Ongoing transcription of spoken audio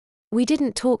We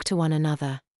didn't talk to one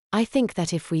another. I think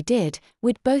that if we did,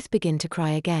 we'd both begin to cry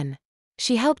again.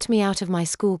 She helped me out of my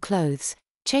school clothes,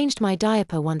 changed my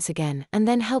diaper once again, and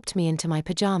then helped me into my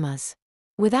pajamas.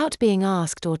 Without being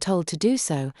asked or told to do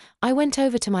so, I went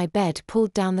over to my bed,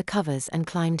 pulled down the covers and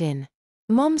climbed in.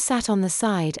 Mom sat on the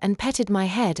side and petted my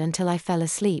head until I fell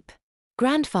asleep.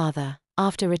 Grandfather,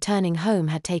 after returning home,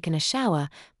 had taken a shower,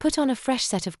 put on a fresh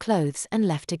set of clothes and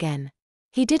left again.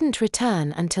 He didn't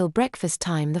return until breakfast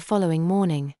time the following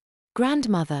morning.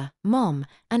 Grandmother, Mom,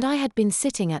 and I had been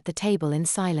sitting at the table in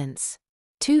silence.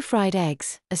 2 fried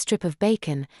eggs, a strip of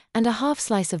bacon, and a half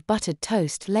slice of buttered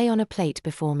toast lay on a plate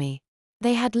before me.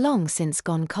 They had long since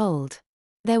gone cold.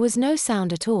 There was no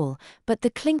sound at all, but the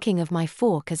clinking of my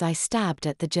fork as I stabbed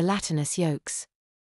at the gelatinous yolks.